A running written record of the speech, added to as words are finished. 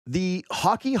the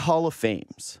Hockey Hall of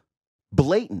Fame's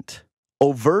blatant,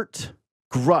 overt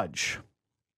grudge,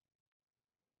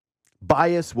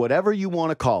 bias, whatever you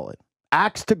want to call it,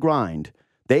 axe to grind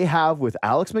they have with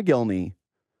Alex Mogilny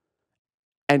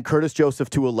and Curtis Joseph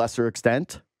to a lesser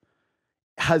extent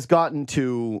has gotten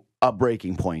to a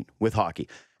breaking point with hockey.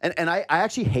 And I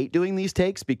actually hate doing these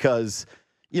takes because,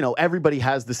 you know, everybody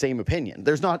has the same opinion.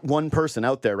 There's not one person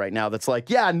out there right now that's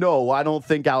like, yeah, no, I don't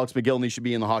think Alex Mogilny should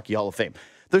be in the Hockey Hall of Fame.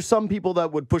 There's some people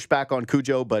that would push back on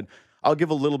Cujo, but I'll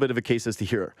give a little bit of a case as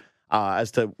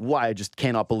to why I just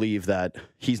cannot believe that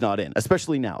he's not in,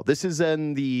 especially now. This is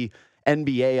in the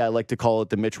NBA, I like to call it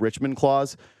the Mitch Richmond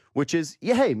clause, which is,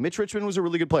 yeah, hey, Mitch Richmond was a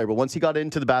really good player, but once he got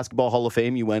into the Basketball Hall of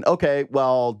Fame, you went, okay,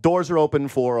 well, doors are open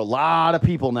for a lot of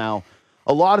people now.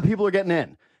 A lot of people are getting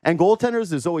in. And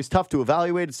goaltenders is always tough to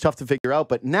evaluate. It's tough to figure out.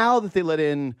 But now that they let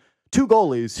in two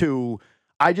goalies who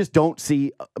I just don't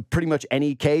see pretty much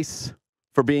any case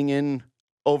for being in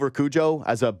over Cujo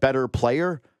as a better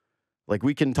player. Like,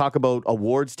 we can talk about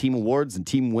team awards and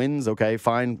team wins. Okay,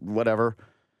 fine, whatever.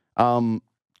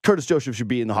 Curtis Joseph should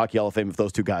be in the Hockey Hall of Fame if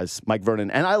those two guys, Mike Vernon.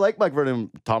 And I like Mike Vernon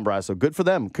and Tom Barrasso. Good for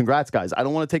them. Congrats, guys. I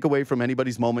don't want to take away from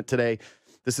anybody's moment today.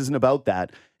 This isn't about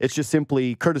that. It's just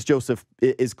simply Curtis Joseph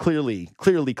is clearly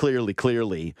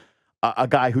a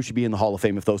guy who should be in the Hall of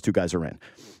Fame if those two guys are in.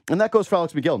 And that goes for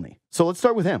Alex Mogilny. So let's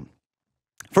start with him.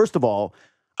 First of all,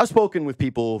 I've spoken with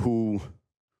people who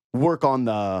work on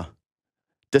the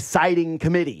deciding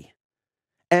committee.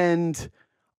 And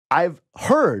I've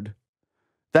heard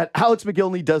that Alex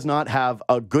Mogilny does not have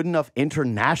a good enough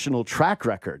international track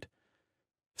record.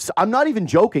 So I'm not even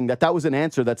joking that was an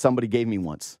answer that somebody gave me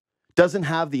once. Doesn't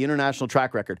have the international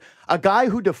track record. A guy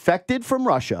who defected from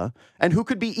Russia and who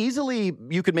could be easily,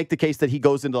 you could make the case that he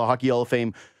goes into the Hockey Hall of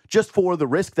Fame just for the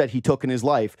risk that he took in his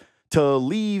life to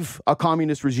leave a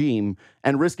communist regime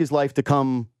and risk his life to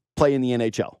come play in the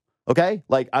NHL. Okay?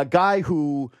 Like a guy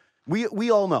who we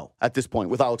all know at this point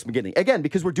with Alex Mogilny. Again,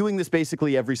 because we're doing this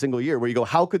basically every single year where you go,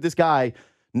 how could this guy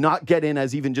not get in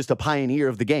as even just a pioneer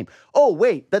of the game? Oh,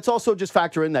 wait, let's also just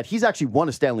factor in that he's actually won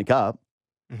a Stanley Cup.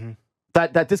 Mm-hmm.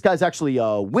 That this guy's actually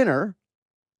a winner,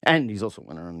 and he's also a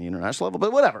winner on the international level,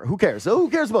 but whatever. Who cares? So who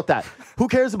cares about that? Who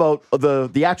cares about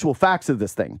the actual facts of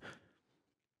this thing?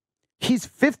 He's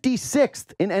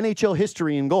 56th in NHL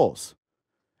history in goals,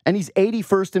 and he's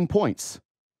 81st in points.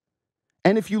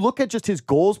 And if you look at just his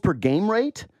goals per game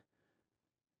rate,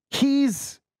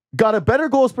 he's got a better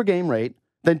goals per game rate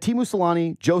than Teemu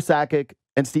Selanne, Joe Sakic,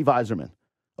 and Steve Yzerman.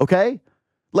 Okay?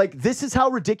 Like, this is how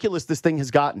ridiculous this thing has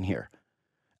gotten here.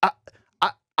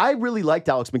 I really liked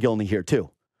Alex Mogilny here too.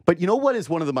 But you know what is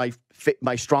one of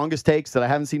my strongest takes that I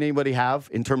haven't seen anybody have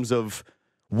in terms of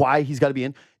why he's got to be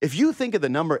in? If you think of the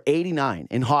number 89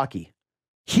 in hockey,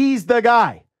 he's the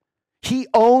guy. He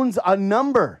owns a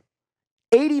number.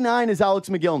 89 is Alex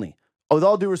Mogilny. With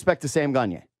all due respect to Sam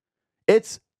Gagner,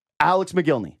 it's Alex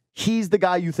Mogilny. He's the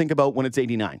guy you think about when it's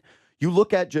 89. You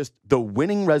look at just the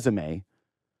winning resume,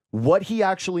 what he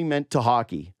actually meant to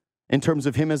hockey in terms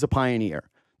of him as a pioneer,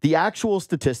 the actual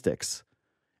statistics,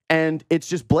 and it's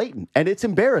just blatant, and it's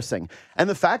embarrassing. And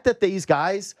the fact that these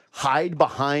guys hide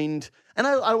behind, and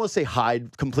I don't want to say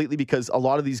hide completely because a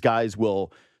lot of these guys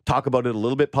will talk about it a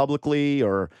little bit publicly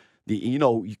or, you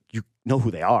know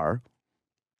who they are.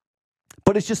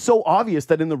 But it's just so obvious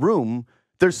that in the room,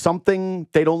 there's something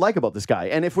they don't like about this guy.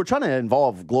 And if we're trying to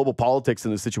involve global politics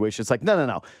in this situation, it's like,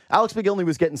 no. Alex Mogilny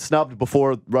was getting snubbed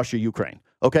before Russia-Ukraine,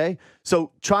 okay?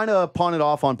 So trying to pawn it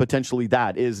off on potentially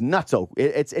that is nutso.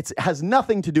 It has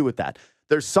nothing to do with that.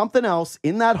 There's something else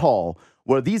in that hall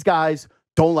where these guys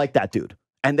don't like that dude.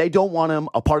 And they don't want him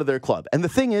a part of their club. And the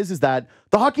thing is that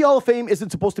the Hockey Hall of Fame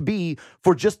isn't supposed to be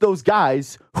for just those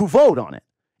guys who vote on it.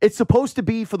 It's supposed to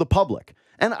be for the public.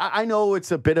 And I know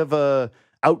it's a bit of a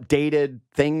outdated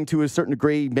thing to a certain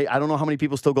degree. I don't know how many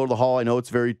people still go to the hall. I know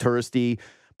it's very touristy.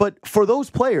 But for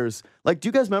those players, like, do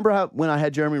you guys remember when I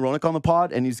had Jeremy Roenick on the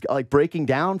pod and he's like breaking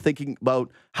down, thinking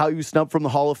about how he was snubbed from the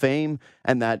Hall of Fame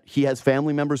and that he has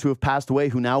family members who have passed away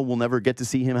who now will never get to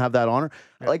see him have that honor?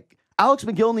 Yeah. Like, Alex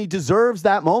Mogilny deserves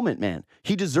that moment, man.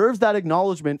 He deserves that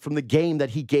acknowledgement from the game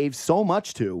that he gave so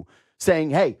much to,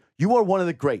 saying, hey, you are one of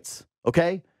the greats,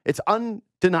 okay? It's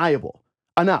undeniable.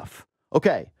 Enough.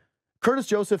 Okay. Curtis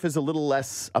Joseph is a little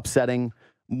less upsetting.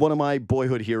 One of my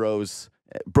boyhood heroes.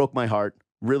 Broke my heart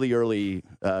really early.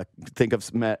 Think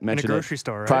of mentioned in a grocery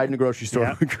store, right? Cried in a grocery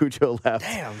store when Cujo left.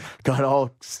 Damn. Got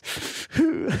all...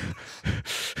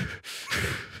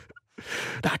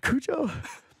 Not Cujo.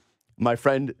 My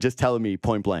friend just telling me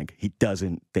point blank, he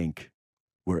doesn't think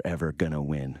we're ever going to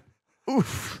win.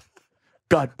 Oof.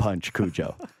 Gut punch,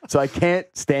 Cujo. So I can't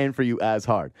stand for you as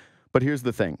hard. But here's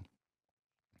the thing.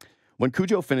 When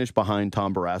Cujo finished behind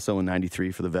Tom Barrasso in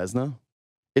 93 for the Vezina,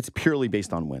 it's purely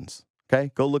based on wins.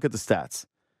 Okay? Go look at the stats.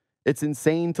 It's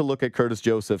insane to look at Curtis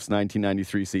Joseph's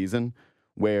 1993 season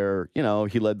where, you know,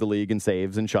 he led the league in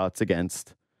saves and shots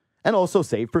against and also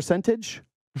save percentage,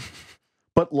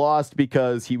 but lost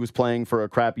because he was playing for a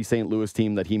crappy St. Louis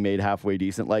team that he made halfway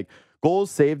decent. Like, goals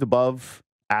saved above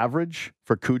average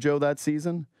for Cujo that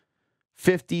season,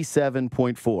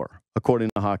 57.4, according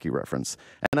to Hockey Reference.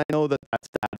 And I know that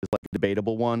stat is like a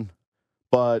debatable one,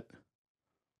 but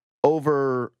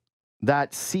over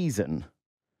that season,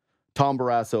 Tom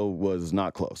Barrasso was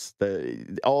not close.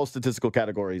 All statistical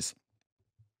categories,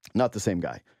 not the same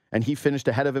guy. And he finished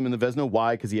ahead of him in the Vezina.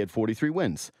 Why? Because he had 43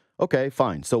 wins. Okay,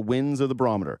 fine. So wins are the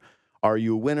barometer. Are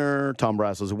you a winner? Tom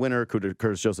Barrasso's a winner.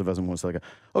 Curtis Joseph hasn't won.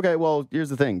 Okay, well, here's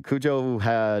the thing. Cujo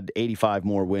had 85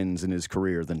 more wins in his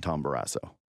career than Tom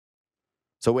Barrasso.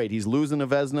 So wait, he's losing a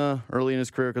Vezina early in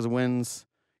his career because of wins.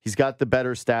 He's got the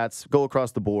better stats. Go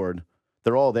across the board.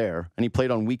 They're all there. And he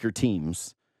played on weaker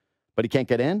teams. But he can't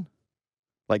get in?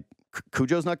 Like,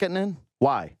 Cujo's not getting in?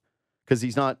 Why? Because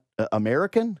he's not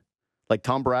American? Like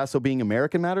Tom Barrasso being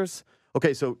American matters?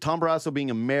 Okay, so Tom Barrasso being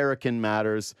American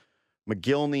matters.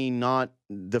 Mogilny not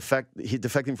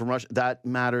defecting from Russia, that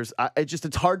matters.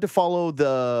 It's hard to follow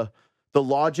the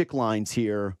logic lines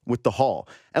here with the Hall.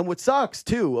 And what sucks,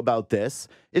 too, about this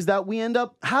is that we end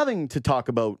up having to talk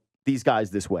about these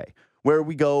guys this way, where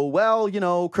we go, well, you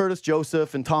know, Curtis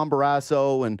Joseph and Tom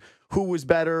Barrasso and who was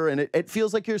better, and it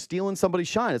feels like you're stealing somebody's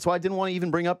shine. That's why I didn't want to even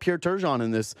bring up Pierre Turgeon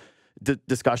in this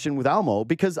discussion with Almo,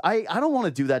 because I don't want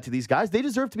to do that to these guys. They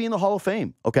deserve to be in the Hall of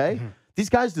Fame, okay? Mm-hmm. These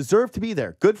guys deserve to be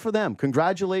there. Good for them.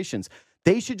 Congratulations.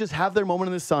 They should just have their moment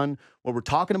in the sun where we're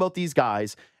talking about these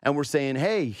guys and we're saying,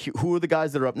 hey, who are the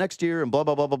guys that are up next year and blah,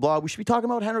 blah, blah, blah, blah. We should be talking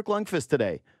about Henrik Lundqvist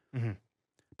today. Mm-hmm.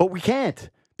 But we can't,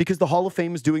 because the Hall of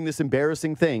Fame is doing this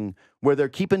embarrassing thing where they're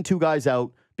keeping two guys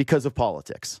out because of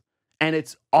politics. And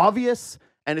it's obvious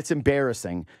and it's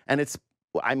embarrassing. And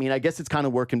I guess it's kind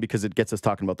of working because it gets us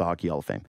talking about the Hockey Hall of Fame.